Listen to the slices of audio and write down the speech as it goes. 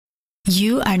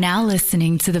You are now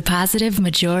listening to the Positive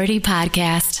Majority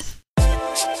Podcast.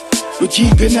 We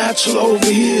keep it natural over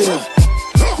here.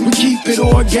 We keep it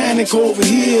organic over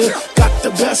here. Got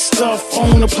the best stuff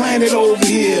on the planet over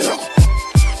here.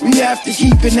 We have to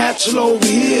keep it natural over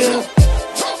here.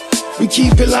 We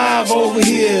keep it live over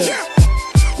here.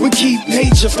 We keep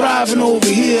nature thriving over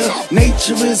here.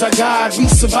 Nature is our God. We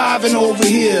surviving over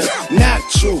here.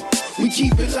 Natural. We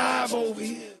keep it live over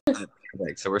here.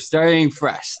 So we're starting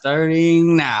fresh,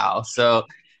 starting now. So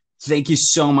thank you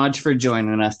so much for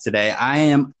joining us today. I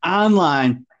am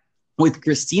online with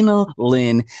Christina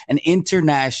Lynn, an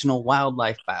international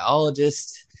wildlife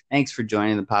biologist. Thanks for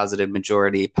joining the Positive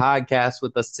Majority Podcast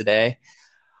with us today.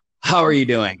 How are you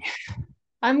doing?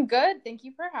 I'm good. Thank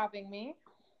you for having me.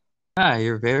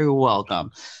 You're very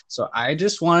welcome. So I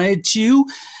just wanted to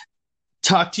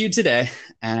talk to you today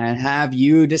and have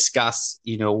you discuss,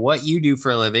 what you do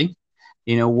for a living,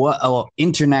 what an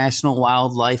international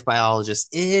wildlife biologist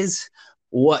is,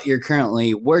 what you're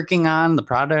currently working on, the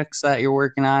products that you're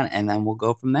working on, and then we'll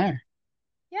go from there.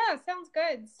 Yeah, sounds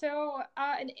good. So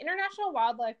an international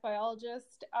wildlife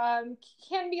biologist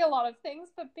can be a lot of things,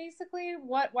 but basically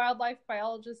what wildlife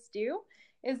biologists do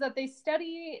is that they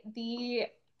study the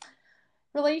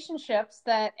relationships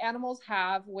that animals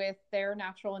have with their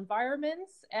natural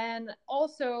environments, and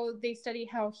also they study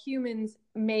how humans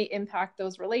may impact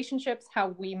those relationships, how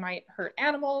we might hurt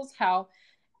animals, how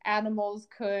animals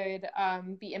could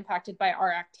be impacted by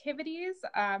our activities.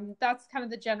 That's kind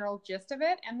of the general gist of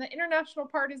it. And the international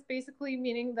part is basically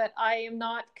meaning that I am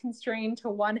not constrained to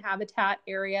one habitat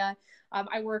area.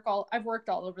 I've worked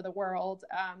all over the world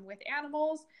with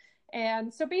animals.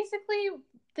 And so basically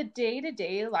the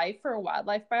day-to-day life for a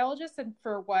wildlife biologist and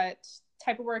for what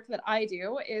type of work that I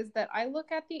do is that I look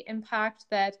at the impact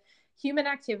that human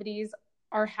activities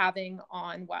are having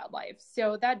on wildlife.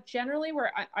 So that generally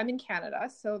I'm in Canada,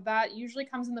 so that usually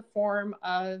comes in the form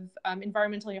of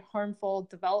environmentally harmful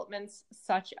developments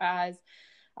such as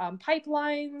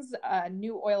pipelines,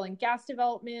 new oil and gas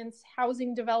developments,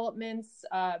 housing developments,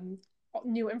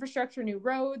 new infrastructure, new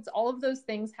roads. All of those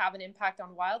things have an impact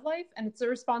on wildlife, and it's the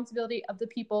responsibility of the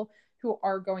people who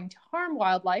are going to harm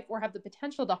wildlife or have the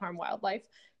potential to harm wildlife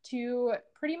to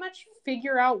pretty much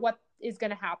figure out what is going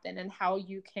to happen and how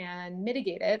you can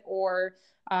mitigate it or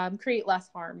create less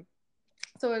harm.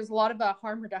 So there's a lot of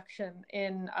harm reduction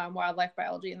in wildlife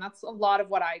biology, and that's a lot of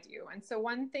what I do. And so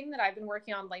one thing that I've been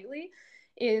working on lately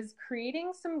is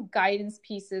creating some guidance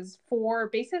pieces for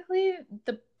basically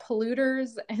the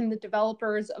polluters and the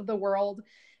developers of the world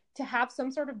to have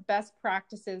some sort of best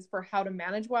practices for how to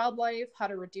manage wildlife, how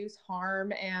to reduce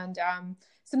harm, and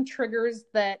some triggers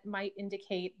that might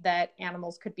indicate that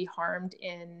animals could be harmed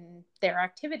in their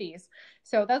activities.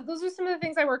 So those are some of the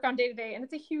things I work on day to day, and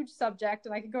it's a huge subject,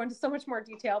 and I could go into so much more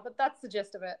detail, but that's the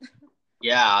gist of it.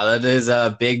 Yeah, that is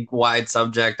a big, wide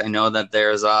subject. I know that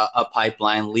there's a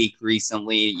pipeline leak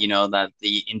recently, that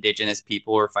the indigenous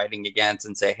people were fighting against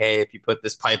and say, hey, if you put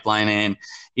this pipeline in,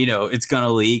 it's going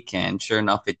to leak. And sure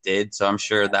enough, it did. So I'm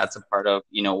sure that's a part of,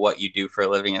 what you do for a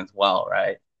living as well,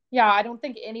 right? Yeah, I don't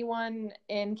think anyone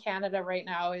in Canada right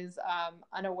now is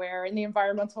unaware in the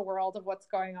environmental world of what's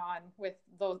going on with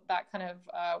that kind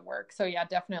of work. So yeah,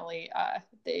 definitely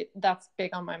that's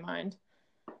big on my mind.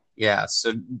 Yeah.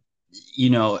 So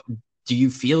do you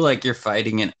feel like you're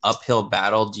fighting an uphill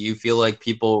battle? Do you feel like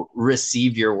people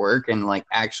receive your work and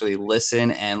actually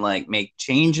listen and make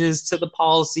changes to the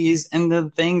policies and the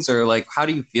things, or how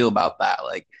do you feel about that?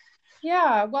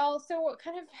 Yeah, well, so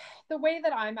kind of the way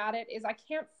that I'm at it is I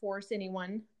can't force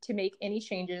anyone to make any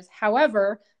changes.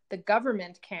 However, the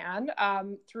government can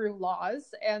through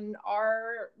laws, and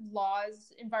our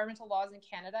laws, environmental laws in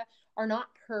Canada, are not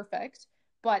perfect.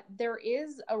 But there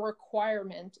is a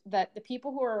requirement that the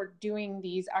people who are doing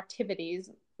these activities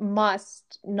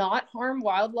must not harm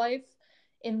wildlife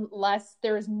unless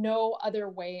there is no other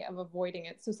way of avoiding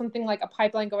it. So something like a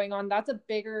pipeline going on,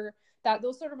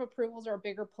 those sort of approvals are a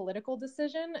bigger political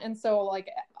decision. And so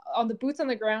on the boots on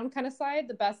the ground kind of side,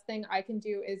 the best thing I can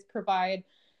do is provide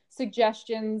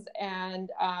suggestions and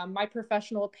my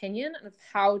professional opinion of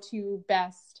how to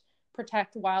best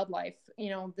protect wildlife.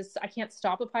 I can't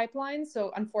stop a pipeline.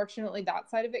 So unfortunately that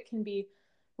side of it can be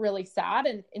really sad.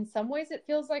 And in some ways it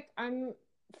feels like I'm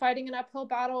fighting an uphill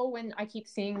battle when I keep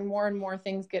seeing more and more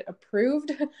things get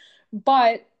approved.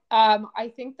 But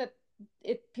I think that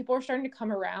people are starting to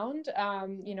come around.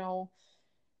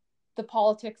 The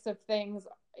politics of things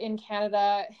in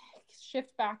Canada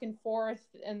shift back and forth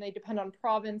and they depend on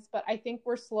province. But I think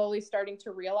we're slowly starting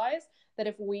to realize that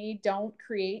if we don't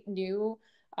create new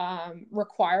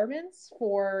requirements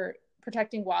for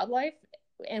protecting wildlife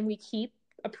and we keep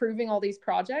approving all these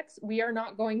projects, we are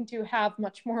not going to have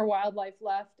much more wildlife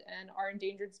left, and our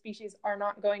endangered species are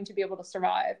not going to be able to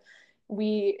survive.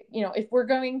 If we're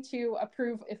going to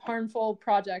approve harmful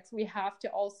projects, we have to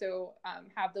also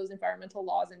have those environmental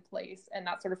laws in place and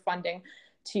that sort of funding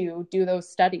to do those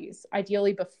studies,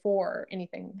 ideally before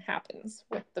anything happens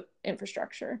with the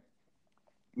infrastructure.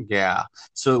 Yeah.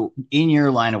 So in your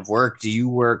line of work, do you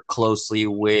work closely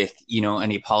with,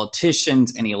 any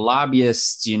politicians, any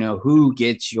lobbyists, who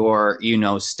gets your,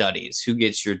 studies, who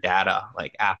gets your data,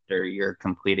 like after you're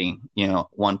completing,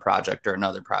 one project or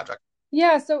another project?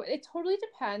 Yeah, so it totally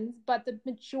depends, but the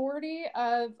majority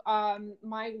of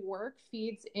my work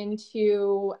feeds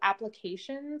into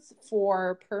applications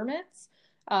for permits.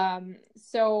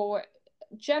 So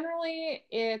generally,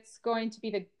 it's going to be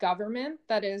the government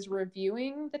that is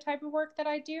reviewing the type of work that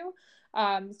I do.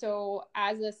 So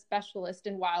as a specialist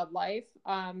in wildlife,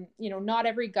 not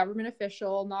every government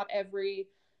official, not every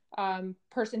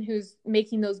person who's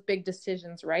making those big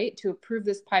decisions, right, to approve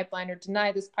this pipeline or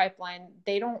deny this pipeline,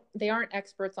 they aren't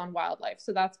experts on wildlife.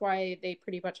 So that's why they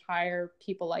pretty much hire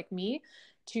people like me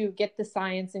to get the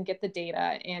science and get the data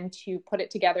and to put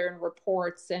it together in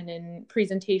reports and in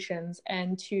presentations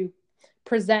and to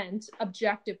present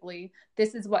objectively,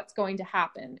 this is what's going to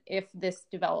happen if this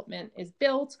development is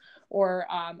built or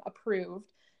approved.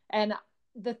 And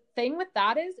the thing with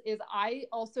that is I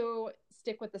also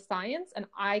stick with the science, and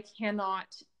I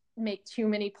cannot make too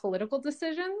many political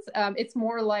decisions. It's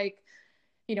more like,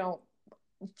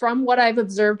 from what I've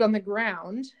observed on the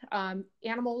ground,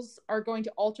 animals are going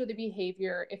to alter the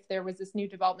behavior if there was this new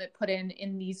development put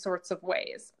in these sorts of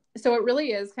ways. So it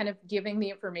really is kind of giving the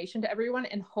information to everyone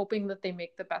and hoping that they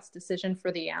make the best decision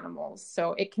for the animals.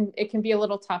 So it can be a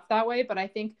little tough that way, but I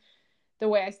think the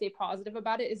way I stay positive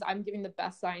about it is I'm giving the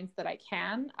best science that I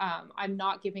can. I'm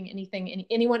not giving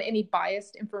anyone any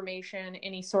biased information,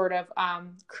 any sort of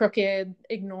crooked,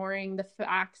 ignoring the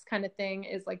facts kind of thing.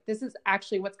 Is like, this is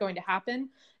actually what's going to happen.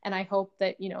 And I hope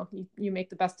that, you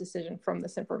make the best decision from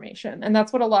this information. And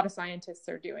that's what a lot of scientists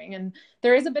are doing. And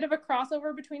there is a bit of a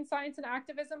crossover between science and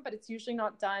activism, but it's usually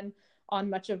not done on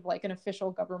much of like an official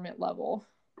government level.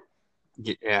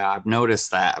 Yeah, I've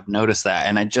noticed that.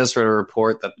 And I just read a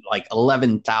report that like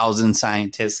 11,000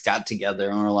 scientists got together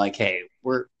and were like, hey,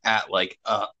 we're at like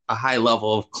a high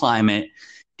level of climate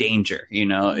danger.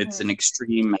 It's an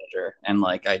extreme measure. And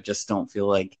like, I just don't feel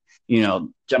like,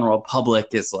 general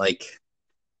public is like,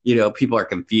 people are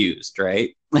confused,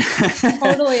 right?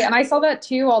 Totally. And I saw that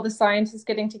too, all the scientists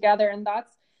getting together. And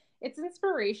it's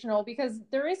inspirational because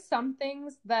there is some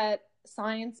things that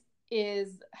science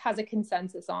has a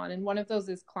consensus on, and one of those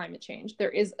is climate change. There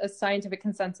is a scientific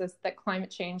consensus that climate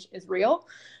change is real.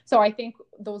 So I think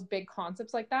those big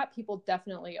concepts like that, people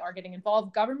definitely are getting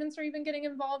involved. Governments are even getting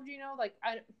involved. Like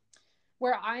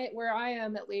where I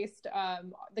am, at least,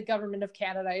 the government of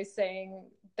Canada is saying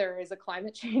there is a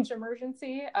climate change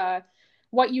emergency.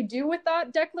 What you do with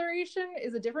that declaration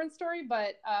is a different story,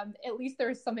 but at least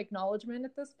there's some acknowledgement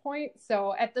at this point.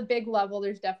 So at the big level,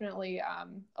 there's definitely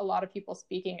a lot of people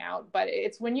speaking out. But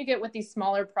it's when you get with these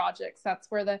smaller projects,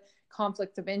 that's where the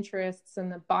conflicts of interests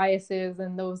and the biases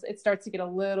and it starts to get a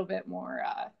little bit more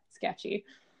sketchy.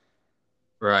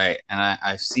 Right. And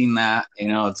I've seen that,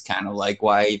 it's kind of like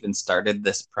why I even started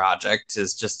this project,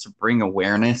 is just to bring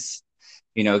awareness,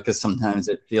 because sometimes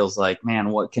it feels like, man,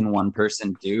 what can one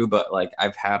person do? But like,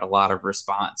 I've had a lot of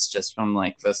response just from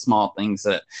like the small things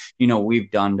that,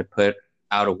 we've done to put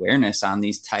out awareness on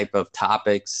these type of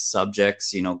topics,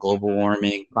 subjects, global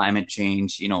warming, climate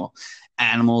change,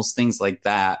 animals, things like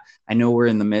that. I know we're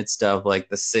in the midst of like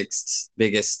the 6th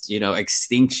biggest,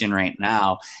 extinction right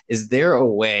now. Is there a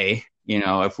way,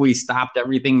 if we stopped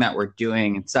everything that we're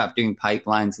doing and stopped doing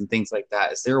pipelines and things like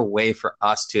that, is there a way for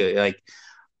us to like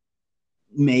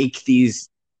make these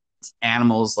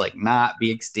animals like not be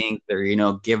extinct,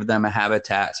 or give them a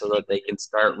habitat so that they can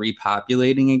start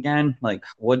repopulating again? Like,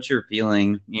 what's your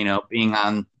feeling, being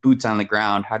on boots on the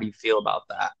ground? How do you feel about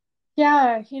that?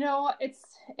 Yeah,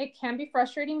 it can be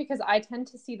frustrating because I tend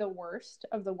to see the worst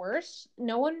of the worst.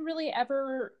 No one really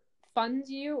ever funds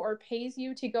you or pays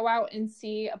you to go out and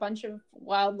see a bunch of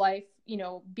wildlife,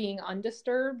 being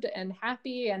undisturbed and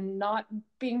happy and not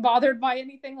being bothered by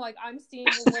anything. Like, I'm seeing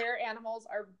where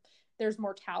there's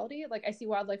mortality. Like, I see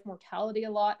wildlife mortality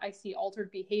a lot. I see altered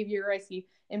behavior. I see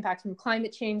impacts from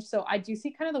climate change. So I do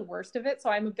see kind of the worst of it. So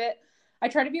I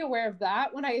try to be aware of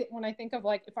that when I think of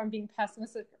like if I'm being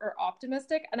pessimistic or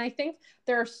optimistic. And I think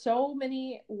there are so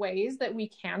many ways that we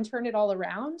can turn it all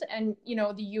around. And,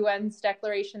 the UN's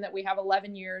declaration that we have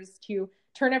 11 years to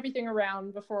turn everything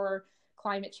around before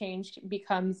climate change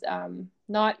becomes I'm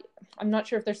not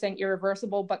sure if they're saying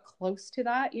irreversible, but close to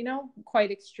that,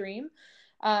 quite extreme.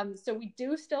 So we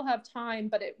do still have time,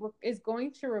 but it is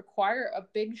going to require a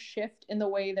big shift in the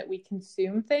way that we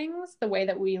consume things, the way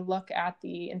that we look at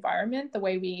the environment, the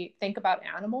way we think about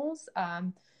animals.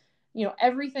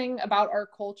 Everything about our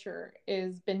culture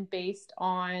has been based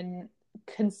on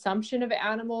consumption of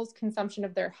animals, consumption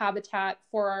of their habitat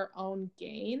for our own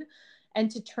gain. And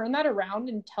to turn that around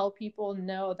and tell people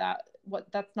no,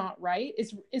 that's not right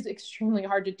is extremely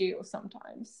hard to do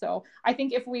sometimes. So I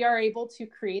think if we are able to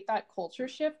create that culture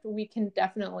shift, we can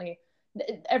definitely,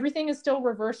 everything is still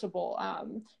reversible.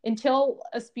 Until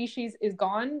a species is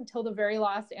gone, until the very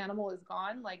last animal is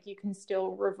gone, like you can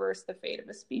still reverse the fate of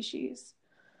a species.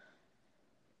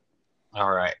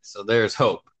 All right. So there's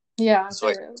hope. Yeah. That's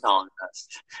what you're telling us.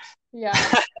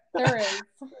 Yeah, there is.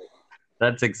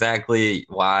 That's exactly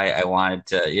why I wanted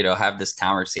to, have this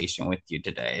conversation with you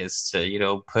today, is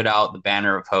to, put out the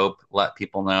banner of hope, let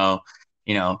people know,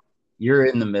 you're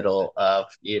in the middle of,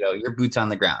 your boots on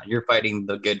the ground. You're fighting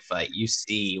the good fight. You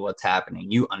see what's happening.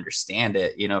 You understand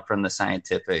it, from the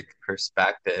scientific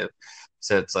perspective.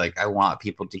 So it's like, I want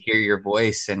people to hear your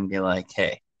voice and be like,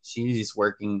 hey, she's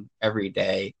working every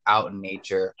day out in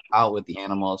nature, out with the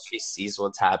animals. She sees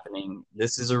what's happening.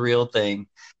 This is a real thing.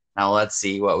 Now let's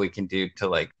see what we can do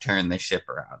to turn the ship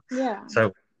around. Yeah.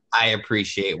 So I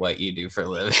appreciate what you do for a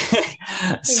living.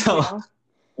 So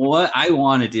what I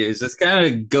want to do is just kind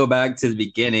of go back to the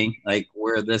beginning,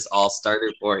 where this all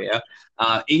started for you.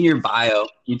 In your bio,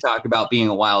 you talk about being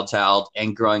a wild child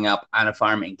and growing up on a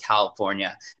farm in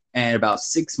California. And about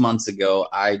 6 months ago,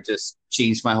 I just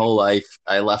changed my whole life.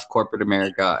 I left corporate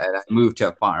America and I moved to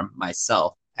a farm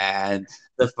myself. And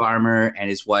the farmer and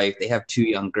his wife, they have 2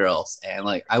 young girls. And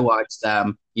I watched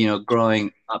them,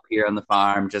 growing up here on the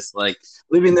farm, just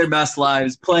living their best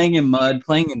lives, playing in mud,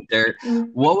 playing in dirt.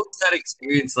 Mm-hmm. What was that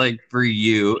experience like for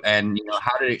you? And,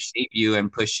 how did it shape you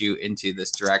and push you into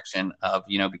this direction of,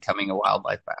 becoming a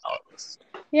wildlife biologist?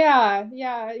 Yeah.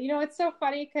 It's so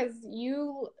funny because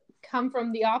you come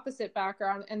from the opposite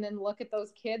background and then look at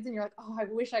those kids and you're like, oh, I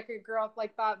wish I could grow up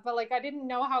like that. But I didn't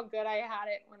know how good I had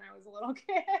it when I was a little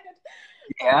kid.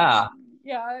 Yeah.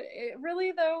 It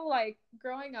really though,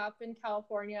 growing up in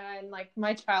California and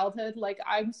my childhood,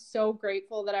 I'm so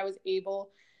grateful that I was able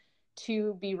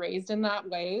to be raised in that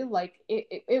way.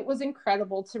 It was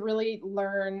incredible to really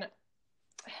learn.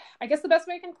 I guess the best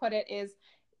way I can put it is,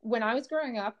 when I was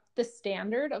growing up, the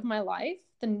standard of my life,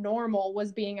 the normal,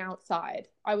 was being outside.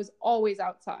 I was always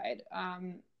outside.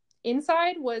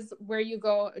 Inside was where you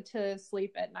go to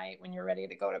sleep at night when you're ready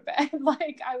to go to bed.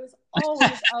 I was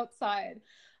always outside.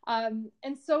 And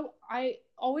so I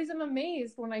always am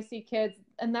amazed when I see kids,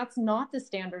 and that's not the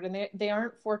standard. And they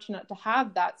aren't fortunate to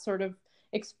have that sort of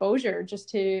exposure just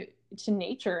to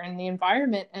nature and the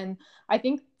environment. And I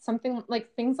think something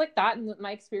like things like that, and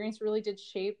my experience really did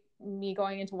shape me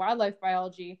going into wildlife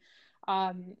biology,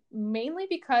 mainly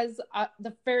because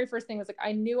the very first thing was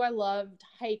I knew I loved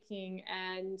hiking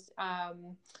and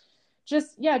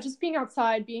just being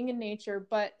outside, being in nature.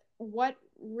 But what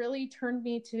really turned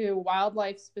me to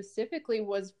wildlife specifically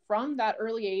was, from that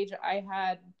early age, I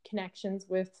had connections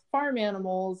with farm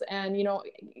animals, and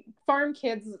farm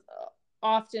kids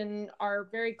often are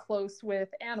very close with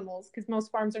animals because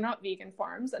most farms are not vegan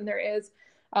farms, and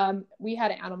we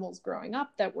had animals growing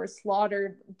up that were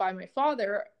slaughtered by my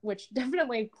father, which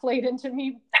definitely played into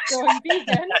me going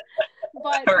vegan.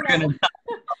 But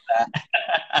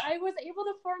I was able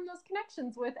to form those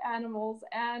connections with animals,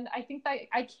 and I think that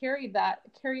I carried that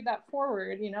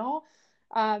forward, So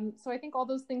I think all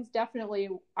those things definitely,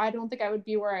 I don't think I would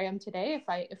be where I am today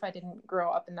if I didn't grow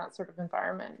up in that sort of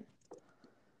environment.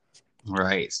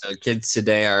 Right. So kids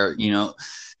today are,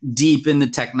 deep in the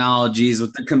technologies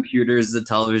with the computers, the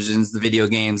televisions, the video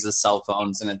games, the cell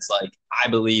phones. And it's I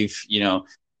believe,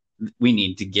 we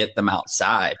need to get them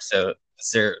outside. So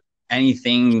is there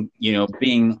anything,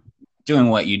 doing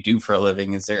what you do for a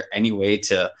living, is there any way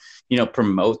to,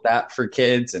 promote that for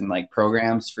kids and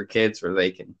programs for kids where they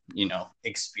can,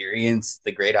 experience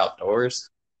the great outdoors?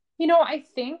 I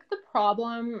think the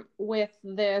problem with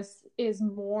this is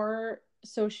more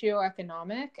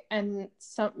socioeconomic, and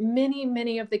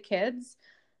many of the kids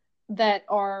that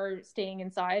are staying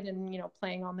inside and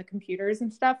playing on the computers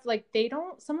and stuff,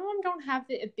 some of them don't have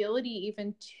the ability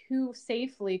even to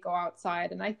safely go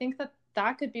outside. And I think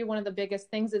that could be one of the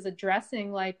biggest things, is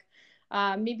addressing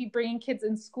maybe bringing kids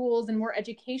in schools and more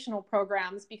educational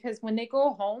programs, because when they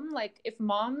go home, if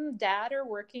mom, dad are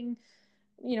working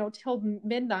till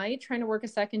midnight trying to work a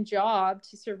second job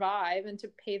to survive and to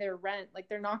pay their rent,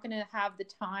 they're not going to have the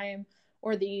time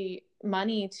or the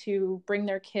money to bring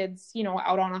their kids, you know,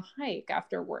 out on a hike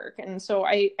after work. And so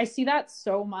I see that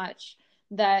so much,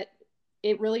 that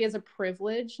it really is a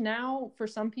privilege now for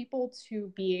some people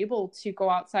to be able to go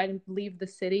outside and leave the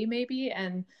city maybe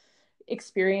and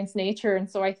experience nature. And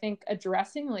so I think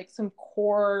addressing like some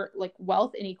core like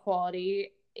wealth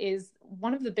inequality is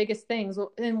one of the biggest things.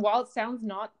 And while it sounds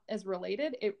not as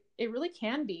related, it really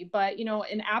can be. But, you know,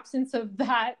 in absence of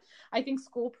that, I think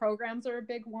school programs are a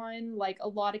big one. Like a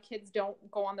lot of kids don't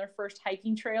go on their first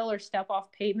hiking trail or step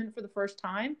off pavement for the first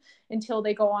time until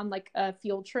they go on like a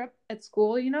field trip at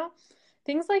school, you know.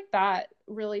 Things like that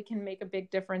really can make a big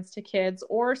difference to kids,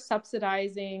 or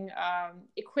subsidizing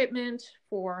equipment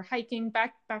for hiking,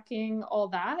 backpacking, all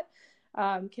that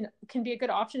can be a good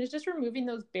option. Is just removing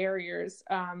those barriers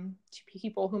to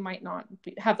people who might not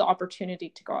have the opportunity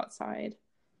to go outside.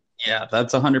 Yeah,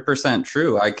 that's 100%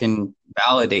 true. I can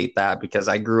validate that because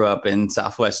I grew up in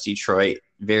Southwest Detroit,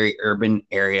 very urban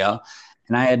area,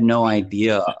 and I had no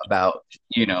idea about,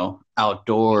 you know,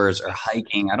 outdoors or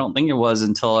hiking. I don't think it was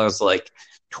until I was like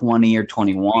 20 or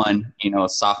 21, you know, a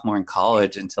sophomore in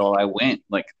college, until I went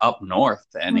like up north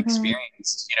and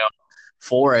experienced, you know,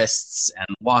 forests and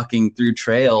walking through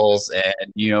trails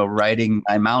and, you know, riding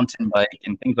my mountain bike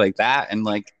and things like that. And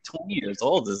like 20 years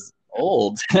old is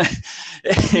old,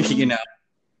 you know.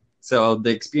 So the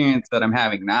experience that I'm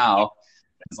having now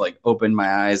has like opened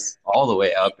my eyes all the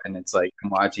way up, and it's like I'm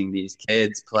watching these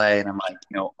kids play and I'm like,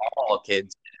 you know, all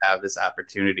kids have this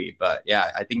opportunity. But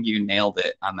yeah, I think you nailed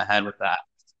it on the head with that.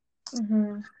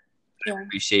 Yeah. I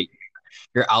appreciate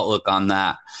your outlook on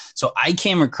that. So I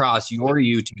came across your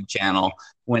YouTube channel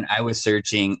when I was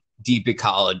searching deep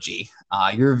ecology.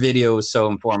 Your video was so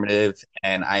informative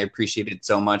and I appreciate it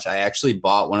so much. I actually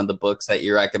bought one of the books that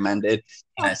you recommended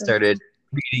and I started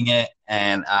reading it,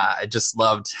 and I just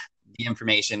loved the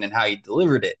information and how you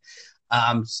delivered it.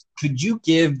 Could you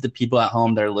give the people at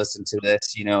home that are listening to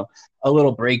this, you know, a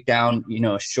little breakdown, you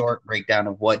know, a short breakdown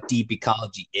of what deep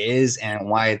ecology is and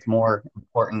why it's more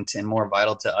important and more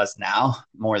vital to us now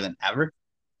more than ever?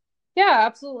 Yeah,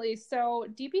 absolutely. So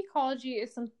deep ecology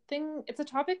is it's a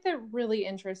topic that really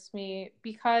interests me,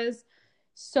 because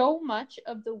so much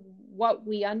of what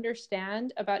we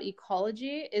understand about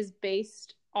ecology is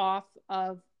based off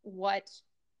of what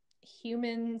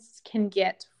humans can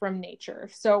get from nature.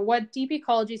 So what deep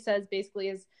ecology says basically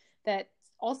is that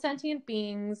all sentient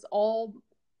beings,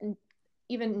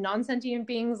 even non-sentient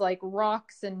beings like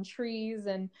rocks and trees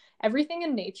and everything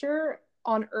in nature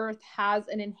on Earth has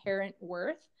an inherent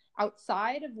worth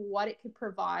outside of what it could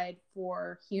provide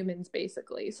for humans,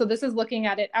 basically. So this is looking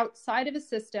at it outside of a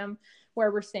system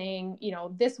where we're saying, you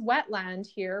know, this wetland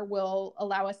here will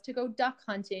allow us to go duck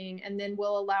hunting, and then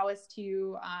will allow us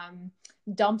to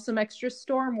dump some extra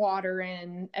storm water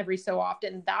in every so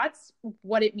often. That's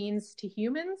what it means to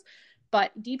humans.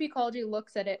 But deep ecology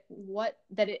looks at it,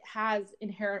 that it has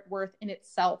inherent worth in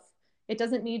itself. It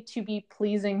doesn't need to be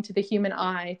pleasing to the human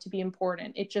eye to be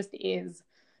important. It just is,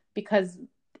 because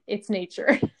it's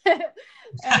nature.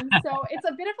 And so it's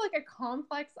a bit of like a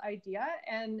complex idea,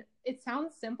 and it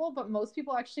sounds simple, but most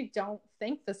people actually don't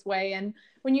think this way. And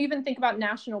when you even think about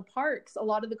national parks, a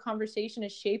lot of the conversation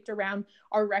is shaped around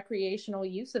our recreational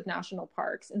use of national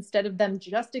parks, instead of them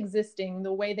just existing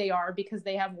the way they are because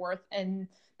they have worth and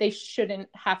they shouldn't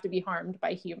have to be harmed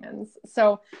by humans.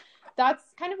 So that's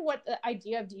kind of what the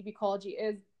idea of deep ecology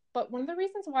is. But one of the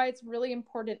reasons why it's really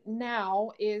important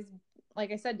now is,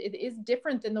 like I said, it is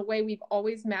different than the way we've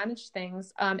always managed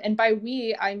things. And by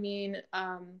we, I mean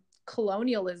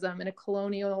colonialism and a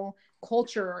colonial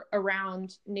culture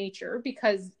around nature,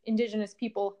 because Indigenous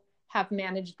people have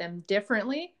managed them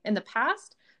differently in the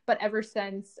past. But ever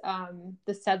since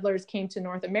the settlers came to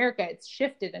North America, it's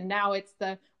shifted. And now it's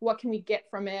what can we get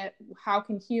from it? How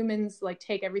can humans like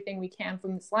take everything we can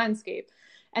from this landscape?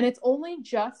 And it's only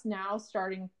just now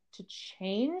starting to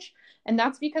change. And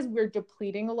that's because we're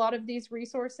depleting a lot of these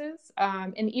resources.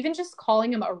 And even just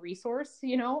calling them a resource,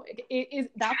 you know,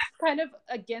 that's kind of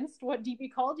against what deep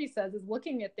ecology says, is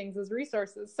looking at things as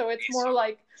resources. So it's more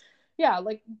like, yeah,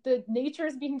 like the nature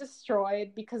is being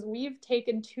destroyed because we've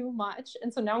taken too much.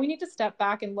 And so now we need to step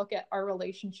back and look at our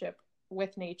relationship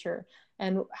with nature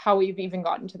and how we've even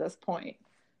gotten to this point.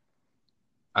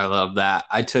 I love that.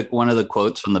 I took one of the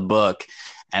quotes from the book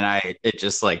and it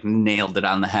just like nailed it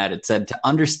on the head. It said, to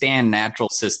understand natural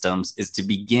systems is to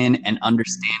begin an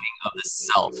understanding of the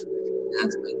self.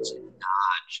 That's by Jim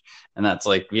Dodge. And that's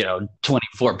like, you know,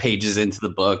 24 pages into the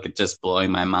book, it's just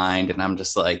blowing my mind. And I'm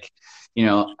just like, you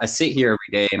know, I sit here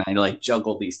every day and I like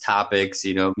juggle these topics,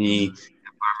 you know, me and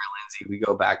Farmer Lindsay, we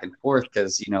go back and forth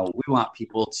because, you know, we want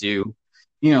people to,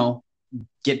 you know,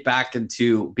 get back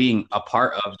into being a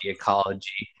part of the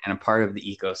ecology and a part of the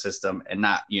ecosystem, and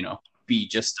not, be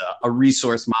just a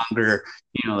resource monitor,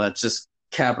 that's just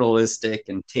capitalistic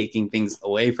and taking things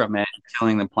away from it,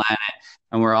 killing the planet.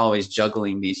 And we're always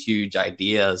juggling these huge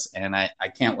ideas. And I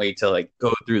can't wait to like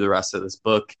go through the rest of this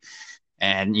book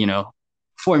and,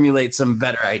 formulate some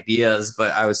better ideas.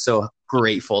 But I was so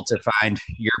grateful to find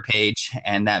your page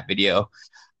and that video.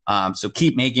 So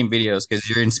keep making videos because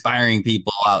you're inspiring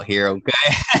people out here. Okay.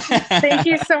 Thank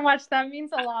you so much. That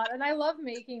means a lot. And I love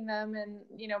making them. And,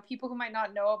 people who might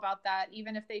not know about that,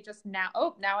 even if they just now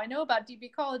I know about deep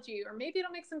ecology, or maybe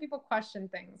it'll make some people question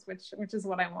things, which is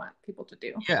what I want people to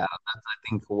do. Yeah, that's, I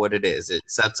think, what it is. It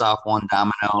sets off one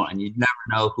domino and you never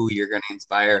know who you're going to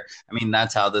inspire. I mean,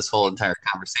 that's how this whole entire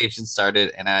conversation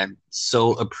started. And I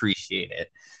so appreciate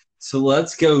it. So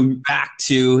let's go back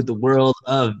to the world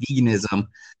of veganism.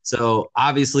 So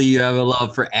obviously you have a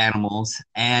love for animals,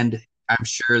 and I'm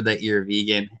sure that you're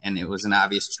vegan and it was an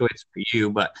obvious choice for you,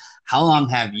 but how long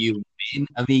have you been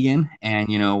a vegan? And,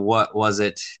 what was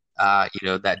it,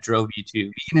 that drove you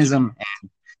to veganism,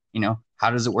 and,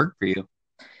 how does it work for you?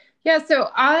 Yeah, so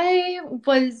I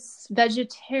was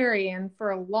vegetarian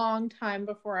for a long time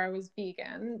before I was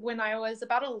vegan. When I was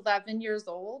about 11 years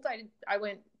old, I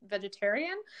went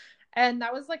vegetarian. And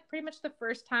that was like pretty much the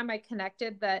first time I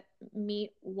connected that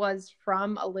meat was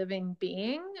from a living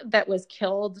being that was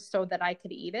killed so that I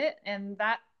could eat it. And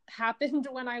that happened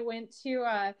when I went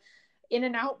to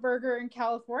In-N-Out Burger in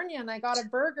California, and I got a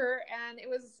burger, and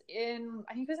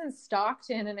I think it was in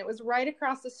Stockton, and it was right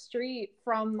across the street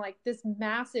from like this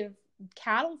massive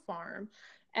cattle farm.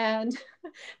 And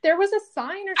there was a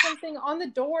sign or something on the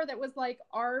door that was like,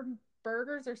 our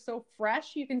burgers are so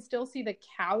fresh you can still see the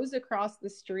cows across the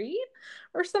street,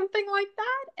 or something like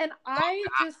that. And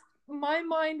my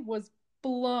mind was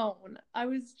blown. I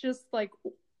was just like,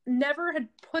 never had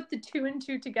put the two and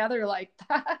two together like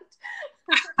that.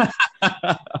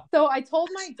 So I told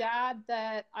my dad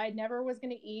that I never was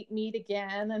going to eat meat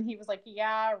again, and he was like,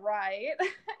 yeah, right.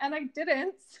 And I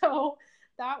didn't. So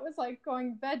that was like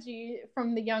going veggie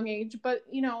from the young age. But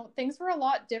things were a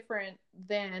lot different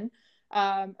then.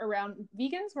 Around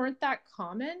vegans weren't that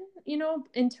common,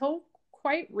 until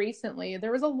quite recently.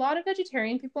 There was a lot of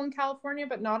vegetarian people in California,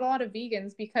 but not a lot of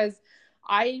vegans, because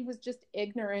I was just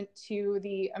ignorant to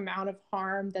the amount of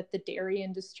harm that the dairy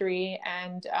industry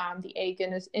and the egg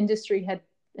industry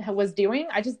was doing.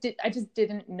 I just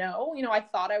didn't know. I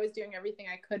thought I was doing everything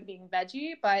I could being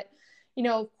veggie, but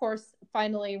of course,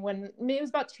 finally, when it was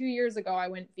about 2 years ago, I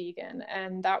went vegan.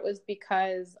 And that was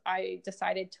because I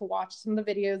decided to watch some of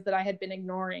the videos that I had been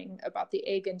ignoring about the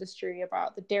egg industry,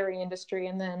 about the dairy industry.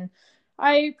 And then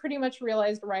I pretty much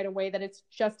realized right away that it's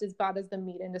just as bad as the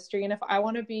meat industry. And if I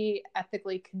want to be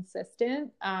ethically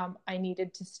consistent, I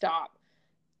needed to stop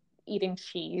eating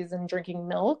cheese and drinking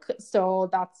milk. So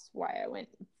that's why I went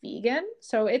vegan.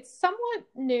 So it's somewhat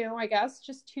new, I guess,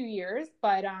 just 2 years.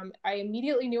 But I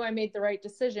immediately knew I made the right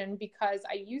decision, because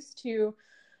I used to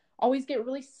always get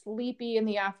really sleepy in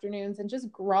the afternoons and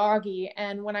just groggy.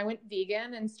 And when I went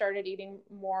vegan and started eating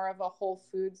more of a whole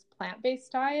foods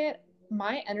plant-based diet,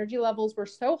 my energy levels were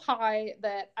so high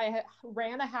that I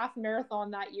ran a half marathon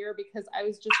that year, because I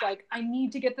was just like, I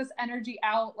need to get this energy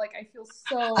out. Like, I feel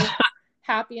so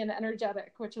happy and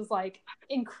energetic, which is like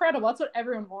incredible. That's what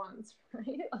everyone wants,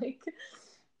 right? Like,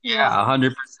 yeah,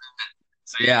 100%.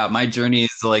 So yeah, my journey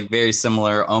is like very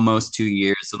similar, almost 2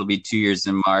 years. It'll be 2 years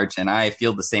in March, and I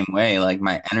feel the same way. Like,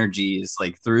 my energy is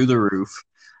like through the roof.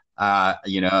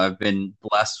 I've been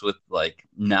blessed with like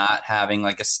not having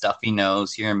like a stuffy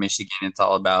nose. Here in Michigan, it's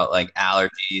all about like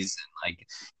allergies, and like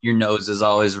your nose is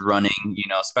always running,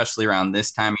 especially around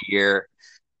this time of year.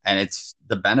 And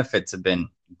the benefits have been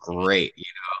great,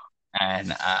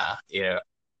 and yeah.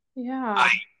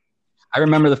 I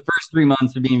remember the first 3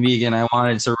 months of being vegan, I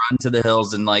wanted to run to the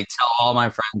hills and like tell all my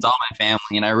friends, all my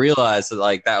family. And I realized that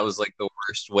like that was like the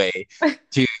worst way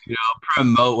to,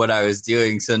 promote what I was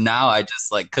doing. So now I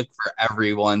just like cook for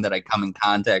everyone that I come in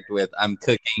contact with. I'm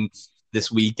cooking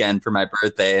this weekend for my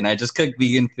birthday, and I just cook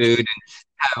vegan food and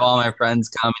have all my friends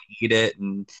come and eat it.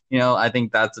 And, I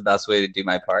think that's the best way to do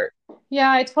my part.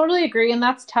 Yeah, I totally agree. And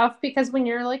that's tough, because when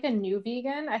you're like a new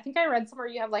vegan, I think I read somewhere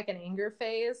you have like an anger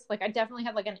phase. Like, I definitely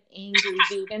had like an angry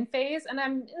vegan phase, and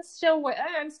I'm still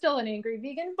an angry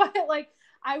vegan, but like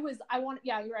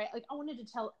yeah, you're right. Like, I wanted to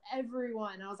tell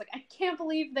everyone. I was like, I can't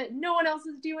believe that no one else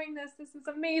is doing this. This is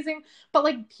amazing. But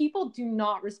like, people do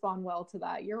not respond well to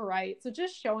that. You're right. So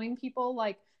just showing people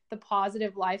like the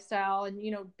positive lifestyle and,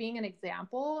 being an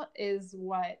example is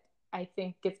what I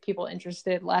think gets people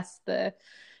interested, less the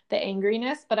the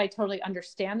angriness, but I totally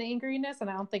understand the angriness. And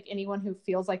I don't think anyone who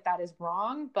feels like that is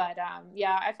wrong. But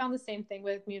yeah, I found the same thing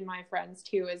with me and my friends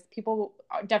too, is people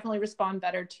definitely respond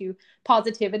better to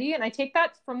positivity. And I take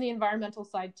that from the environmental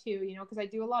side too, you know, because I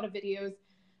do a lot of videos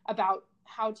about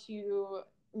how to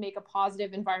make a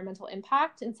positive environmental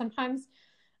impact. And sometimes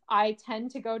I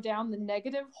tend to go down the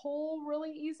negative hole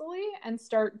really easily and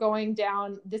start going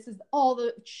down, this is all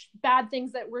the bad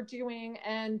things that we're doing,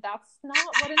 and that's not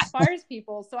what inspires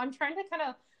people. So I'm trying to kind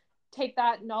of take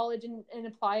that knowledge and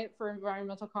apply it for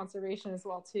environmental conservation as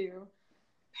well too.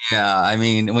 Yeah, I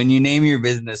mean, when you name your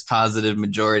business Positive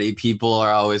Majority, people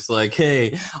are always like,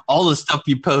 hey, all the stuff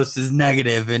you post is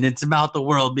negative and it's about the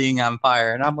world being on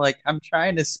fire. And I'm like, I'm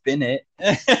trying to spin it.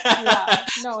 Yeah,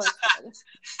 no, it's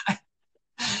good.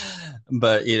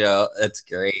 But, you know, that's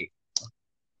great.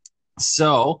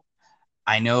 So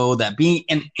I know that being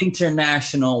an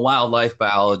international wildlife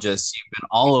biologist, you've been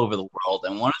all over the world.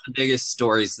 And one of the biggest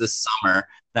stories this summer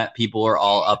that people are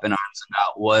all up in arms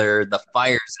about were the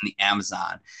fires in the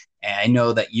Amazon. And I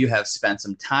know that you have spent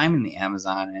some time in the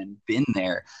Amazon and been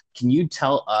there. Can you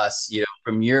tell us, you know,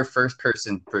 from your first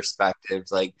person perspective,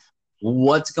 like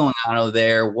what's going on over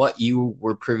there, what you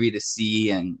were privy to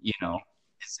see, and, you know,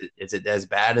 is it as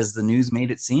bad as the news made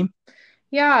it seem?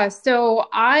 Yeah, so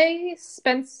I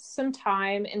spent some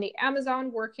time in the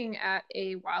Amazon working at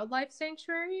a wildlife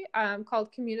sanctuary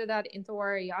called Comunidad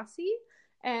Inhahuayasi,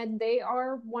 and they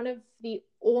are one of the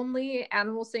only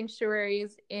animal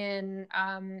sanctuaries in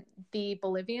the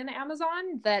Bolivian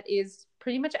Amazon that is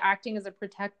pretty much acting as a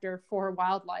protector for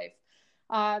wildlife.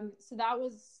 So that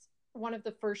was one of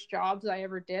the first jobs I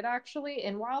ever did actually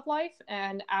in wildlife.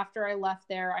 And after I left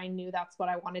there, I knew that's what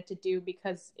I wanted to do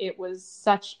because it was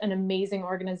such an amazing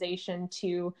organization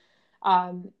to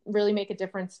really make a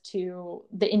difference to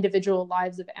the individual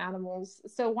lives of animals.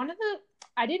 So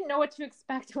I didn't know what to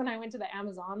expect when I went to the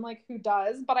Amazon, like who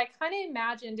does, but I kind of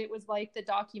imagined it was like the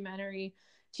documentary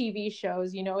TV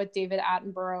shows, you know, with David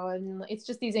Attenborough, and it's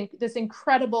just this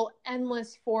incredible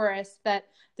endless forest that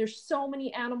there's so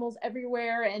many animals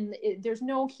everywhere, and there's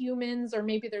no humans, or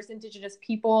maybe there's indigenous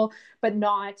people, but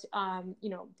not, you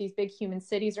know, these big human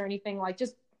cities or anything, like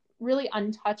just really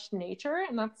untouched nature.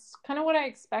 And that's kind of what I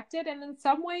expected. And in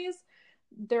some ways,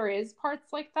 there is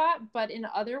parts like that, but in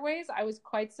other ways, I was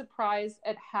quite surprised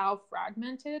at how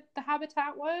fragmented the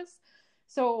habitat was.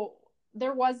 So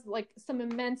there was like some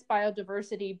immense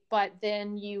biodiversity, but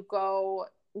then you go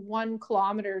 1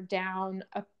 kilometer down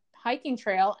a hiking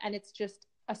trail and it's just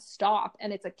a stop,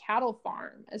 and it's a cattle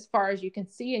farm as far as you can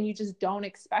see, and you just don't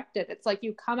expect it. It's like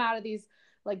you come out of these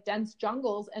like dense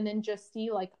jungles and then just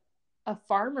see like a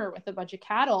farmer with a bunch of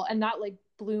cattle, and that like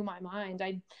blew my mind.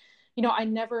 I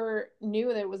never knew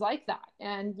that it was like that.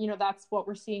 And, you know, that's what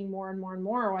we're seeing more and more and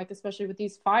more, like, especially with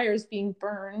these fires being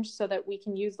burned so that we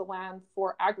can use the land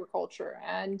for agriculture.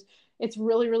 And it's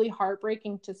really, really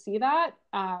heartbreaking to see that.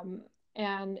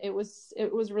 And it was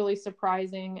really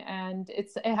surprising, and it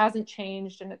hasn't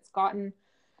changed, and it's gotten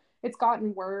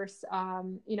worse.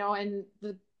 And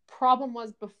the problem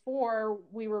was, before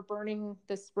we were burning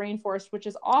this rainforest, which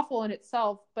is awful in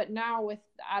itself, but now with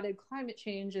added climate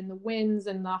change and the winds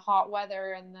and the hot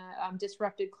weather and the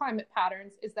disrupted climate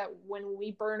patterns, is that when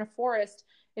we burn a forest,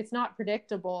 it's not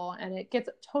predictable and it gets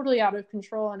totally out of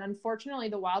control. And unfortunately,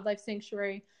 the wildlife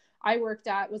sanctuary I worked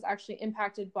at was actually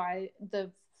impacted by the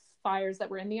fires that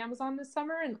were in the Amazon this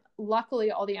summer, and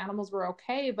luckily all the animals were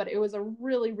okay, but it was a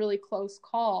really, really close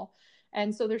call.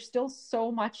 And so there's still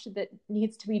so much that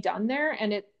needs to be done there.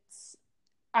 And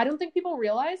I don't think people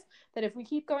realize that if we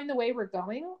keep going the way we're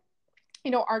going, you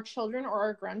know, our children or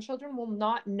our grandchildren will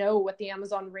not know what the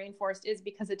Amazon rainforest is,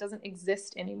 because it doesn't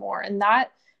exist anymore. And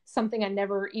that's something I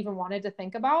never even wanted to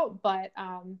think about. But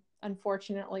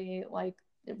unfortunately, like,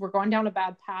 we're going down a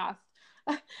bad path.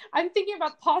 I'm thinking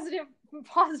about positive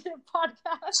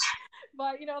podcasts,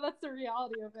 but you know, that's the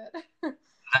reality of it.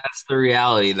 That's the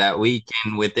reality, that we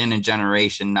can, within a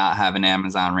generation, not have an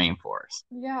Amazon rainforest.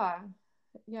 Yeah,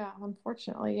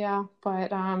 unfortunately, yeah.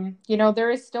 But you know,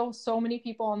 there is still so many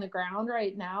people on the ground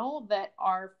right now that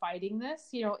are fighting this.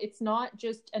 You know, it's not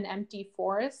just an empty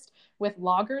forest with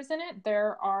loggers in it.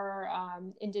 There are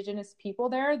indigenous people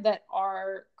there that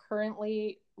are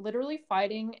currently literally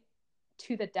fighting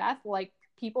to the death. Like,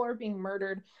 people are being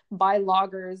murdered by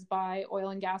loggers, by oil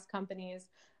and gas companies,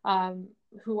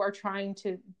 who are trying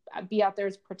to be out there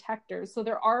as protectors. So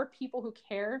there are people who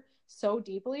care so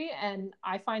deeply, and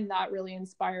I find that really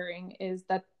inspiring, is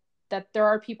that there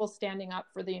are people standing up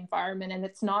for the environment, and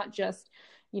it's not just,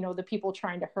 you know, the people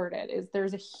trying to hurt it.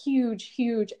 There's a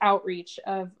huge outreach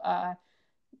of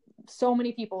so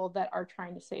many people that are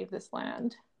trying to save this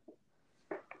land.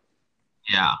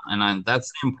 Yeah, and that's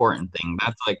the important thing.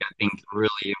 That's like I think a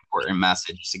really important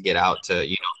message to get out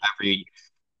to, every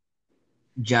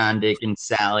John, Dick, and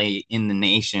Sally in the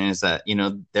nation is that,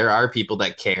 there are people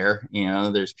that care.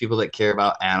 There's people that care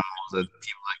about animals, there's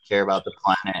people that care about the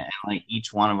planet, and like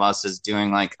each one of us is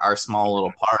doing like our small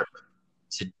little part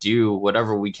to do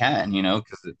whatever we can,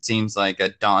 because it seems like a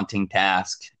daunting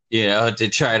task, to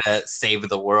try to save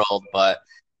the world, but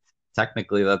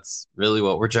technically that's really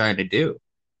what we're trying to do.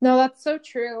 No, that's so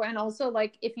true. And also,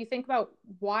 like, if you think about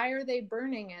why are they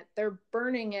burning it? They're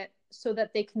burning it so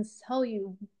that they can sell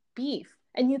you beef.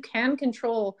 And you can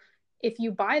control if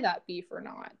you buy that beef or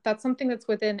not. That's something that's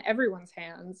within everyone's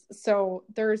hands. So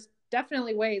there's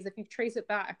definitely ways, if you trace it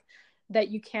back, that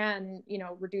you can,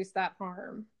 reduce that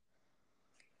harm.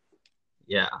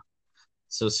 Yeah.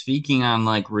 So speaking on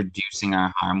like reducing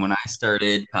our harm, when I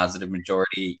started Positive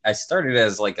Majority, I started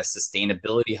as like a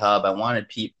sustainability hub. I wanted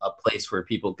a place where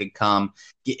people could come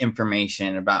get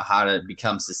information about how to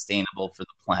become sustainable for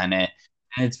the planet,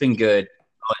 and it's been good.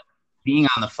 But being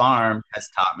on the farm has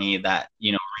taught me that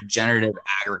regenerative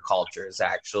agriculture is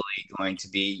actually going to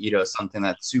be something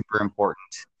that's super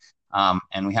important,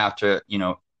 and we have to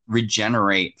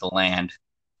regenerate the land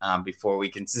before we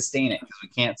can sustain it, because we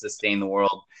can't sustain the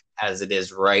world as it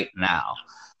is right now.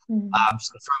 So from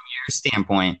your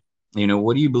standpoint,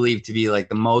 what do you believe to be like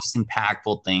the most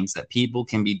impactful things that people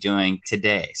can be doing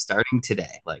today, starting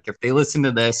today? Like if they listen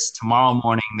to this tomorrow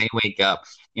morning, they wake up,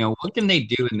 what can they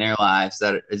do in their lives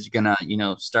that is going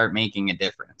to, start making a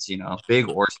difference, big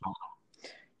or small?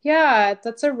 Yeah,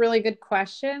 that's a really good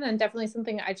question, and definitely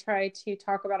something I try to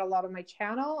talk about a lot on my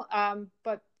channel.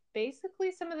 But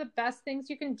basically, some of the best things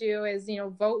you can do is,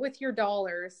 vote with your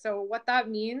dollars. So what that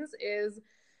means is,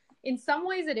 in some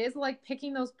ways, it is like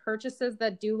picking those purchases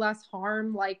that do less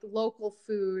harm, like local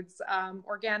foods,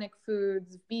 organic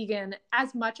foods, vegan,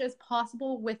 as much as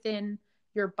possible within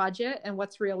your budget and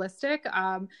what's realistic.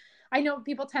 I know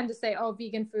people tend to say, "Oh,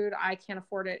 vegan food, I can't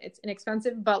afford it. It's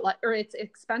inexpensive," or it's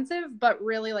expensive. But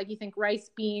really, like you think rice,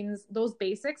 beans, those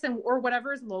basics, or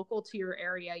whatever is local to your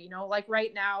area. Like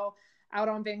right now, out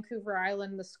on Vancouver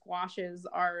Island, the squashes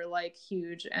are like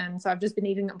huge. And so I've just been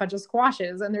eating a bunch of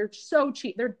squashes, and they're so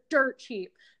cheap. They're dirt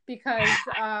cheap because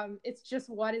it's just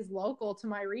what is local to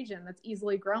my region that's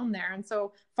easily grown there. And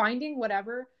so finding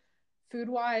whatever food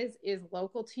wise is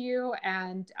local to you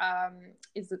and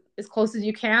is as close as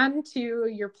you can to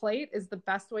your plate is the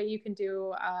best way you can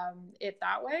do it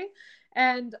that way.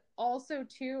 And also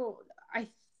too,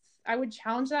 I would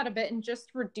challenge that a bit and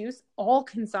just reduce all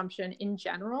consumption in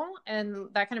general. And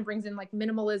that kind of brings in like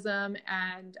minimalism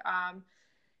and,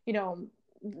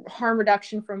 harm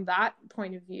reduction from that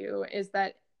point of view is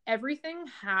that everything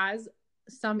has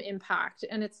some impact.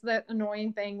 And it's that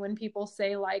annoying thing when people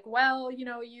say like, well,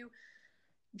 you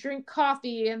drink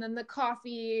coffee and then the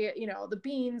coffee, the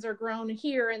beans are grown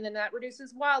here and then that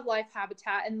reduces wildlife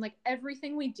habitat. And like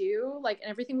everything we do, like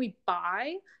everything we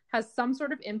buy has some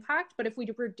sort of impact. But if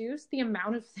we reduce the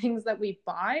amount of things that we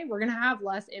buy, we're going to have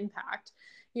less impact.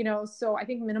 So I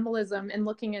think minimalism and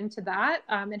looking into that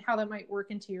and how that might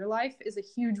work into your life is a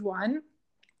huge one.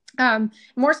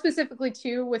 More specifically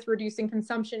too, with reducing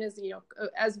consumption is,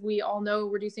 as we all know,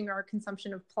 reducing our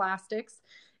consumption of plastics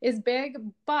is big.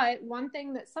 But one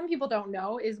thing that some people don't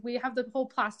know is we have the whole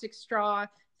plastic straw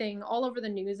thing all over the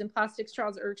news, and plastic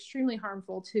straws are extremely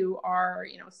harmful to our,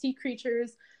 sea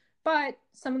creatures. But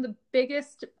some of the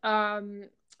biggest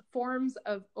forms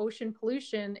of ocean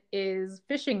pollution is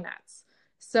fishing nets.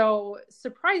 So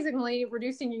surprisingly,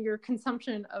 reducing your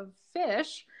consumption of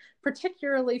fish,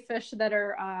 particularly fish that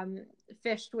are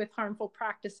fished with harmful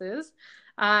practices,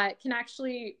 can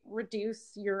actually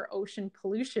reduce your ocean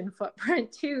pollution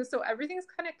footprint too. So everything's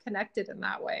kind of connected in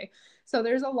that way. So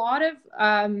there's a lot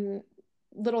of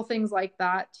little things like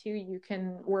that too you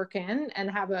can work in and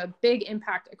have a big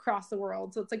impact across the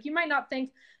world. So it's like you might not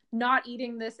think not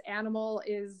eating this animal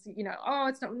is,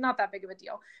 it's not that big of a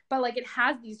deal. But like it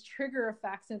has these trigger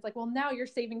effects. And it's like, well, now you're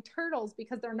saving turtles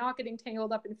because they're not getting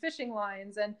tangled up in fishing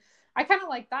lines. And I kind of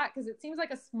like that because it seems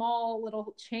like a small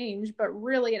little change, but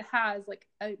really it has like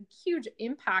a huge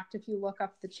impact if you look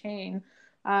up the chain.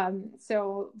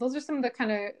 So those are some of the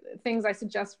kind of things I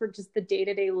suggest for just the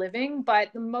day-to-day living.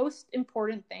 But the most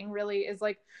important thing really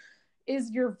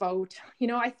is your vote.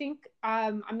 I think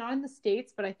I'm not in the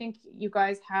States, but I think you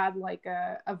guys had like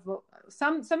a vote.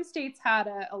 Some states had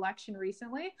an election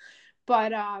recently,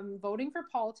 but voting for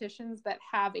politicians that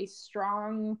have a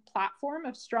strong platform,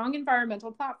 a strong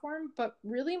environmental platform, but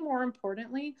really more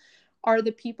importantly, are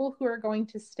the people who are going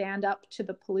to stand up to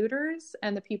the polluters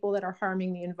and the people that are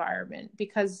harming the environment.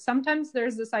 Because sometimes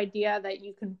there's this idea that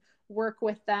you can work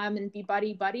with them and be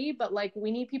buddy, but like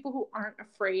we need people who aren't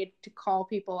afraid to call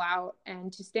people out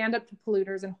and to stand up to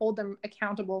polluters and hold them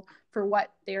accountable for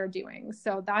what they're doing.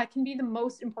 So that can be the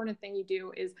most important thing you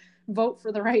do, is vote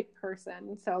for the right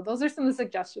person. So those are some of the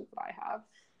suggestions that I have.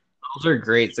 Those are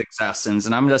great suggestions,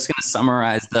 and I'm just going to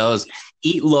summarize those.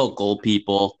 Eat local,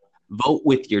 people. Vote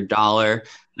with your dollar.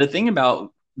 The thing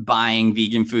about buying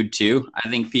vegan food too, I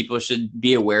think people should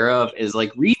be aware of, is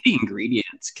like read the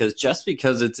ingredients, because just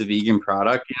because it's a vegan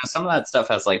product, some of that stuff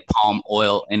has like palm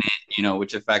oil in it,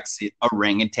 which affects the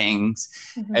orangutans.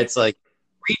 Mm-hmm. It's like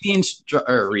read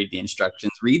the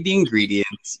instructions, read the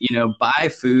ingredients, buy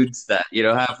foods that,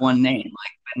 have one name,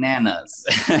 like bananas,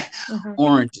 mm-hmm.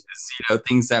 oranges,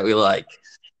 things that we like.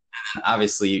 And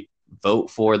obviously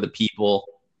vote for the people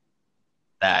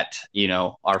that,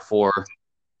 are for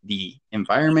the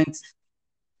environment,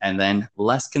 and then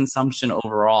less consumption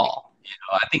overall.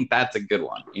 I think that's a good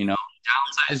one.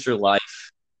 Downsize your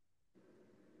life.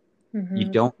 Mm-hmm. You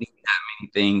don't need that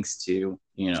many things to,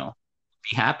 be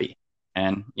happy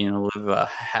and, live a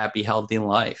happy, healthy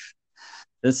life.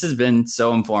 This has been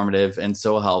so informative and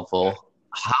so helpful.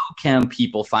 How can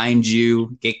people find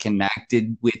you, get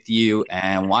connected with you,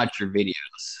 and watch your videos?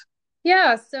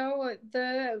 Yeah, so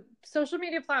the social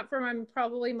media platform I'm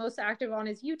probably most active on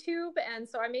is YouTube. And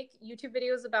so I make YouTube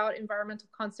videos about environmental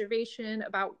conservation,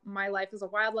 about my life as a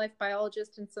wildlife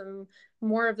biologist, and some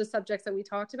more of the subjects that we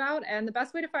talked about. And the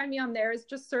best way to find me on there is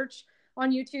just search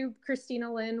on YouTube,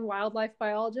 Christina Lynn, wildlife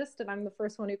biologist, and I'm the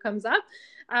first one who comes up.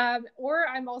 Or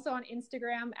I'm also on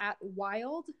Instagram at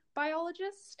wild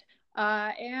biologist,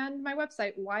 and my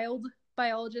website,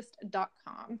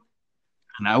 wildbiologist.com.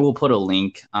 And I will put a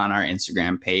link on our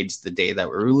Instagram page the day that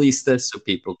we release this, so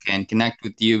people can connect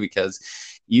with you, because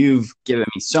you've given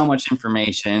me so much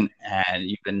information and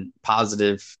you've been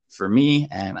positive for me.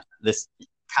 And this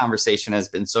conversation has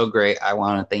been so great. I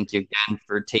want to thank you again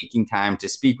for taking time to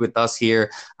speak with us here.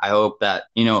 I hope that,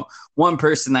 one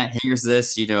person that hears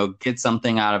this, gets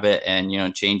something out of it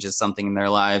and, changes something in their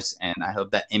lives. And I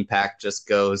hope that impact just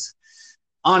goes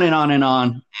on and on and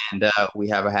on. And we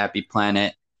have a happy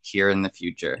planet here in the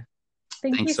future.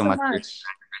 Thanks so much. Christina.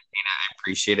 I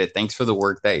appreciate it. Thanks for the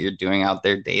work that you're doing out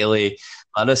there daily.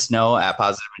 Let us know at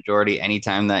Positive Majority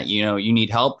anytime that you need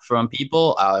help from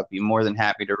people. I'll be more than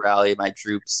happy to rally my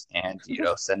troops and send them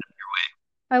your way.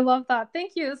 I love that.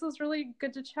 Thank you. This was really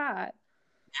good to chat.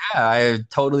 Yeah, I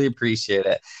totally appreciate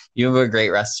it. You have a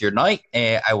great rest of your night,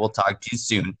 and I will talk to you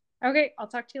soon. Okay, I'll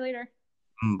talk to you later.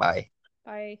 Bye.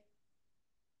 Bye.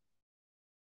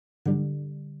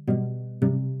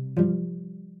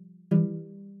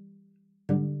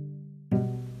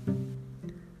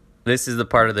 This is the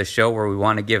part of the show where we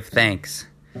want to give thanks.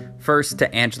 First,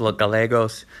 to Angela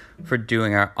Gallegos for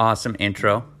doing our awesome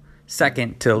intro.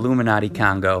 Second, to Illuminati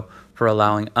Congo for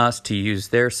allowing us to use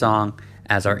their song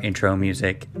as our intro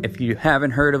music. If you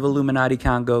haven't heard of Illuminati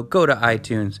Congo, go to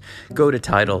iTunes, go to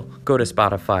Tidal, go to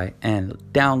Spotify, and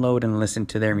download and listen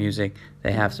to their music.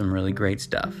 They have some really great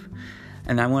stuff.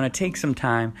 And I want to take some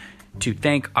time to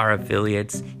thank our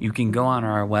affiliates. You can go on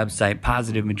our website,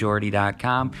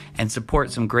 positivemajority.com, and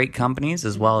support some great companies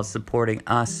as well as supporting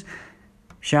us.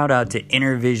 Shout out to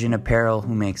Intervision Apparel,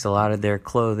 who makes a lot of their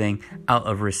clothing out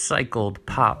of recycled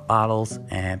pop bottles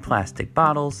and plastic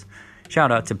bottles.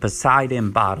 Shout out to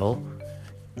Poseidon Bottle,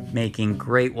 making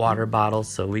great water bottles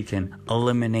so we can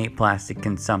eliminate plastic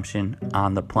consumption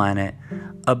on the planet.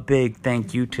 A big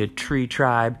thank you to Tree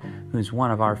Tribe, who's one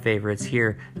of our favorites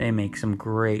here. They make some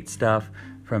great stuff,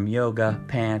 from yoga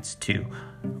pants to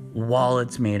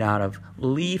wallets made out of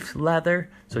leaf leather.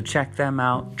 So check them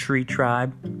out, Tree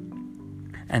Tribe.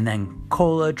 And then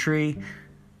Cola Tree,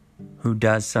 who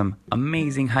does some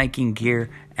amazing hiking gear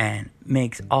and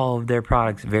makes all of their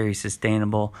products very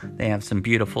sustainable. They have some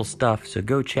beautiful stuff, so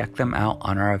go check them out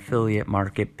on our affiliate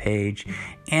market page.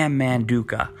 And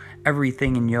Manduka,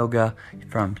 everything in yoga,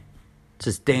 from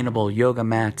sustainable yoga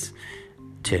mats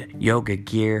to yoga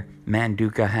gear.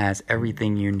 Manduka has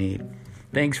everything you need.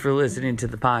 Thanks for listening to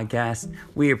the podcast.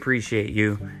 We appreciate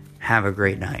you. Have a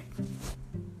great night.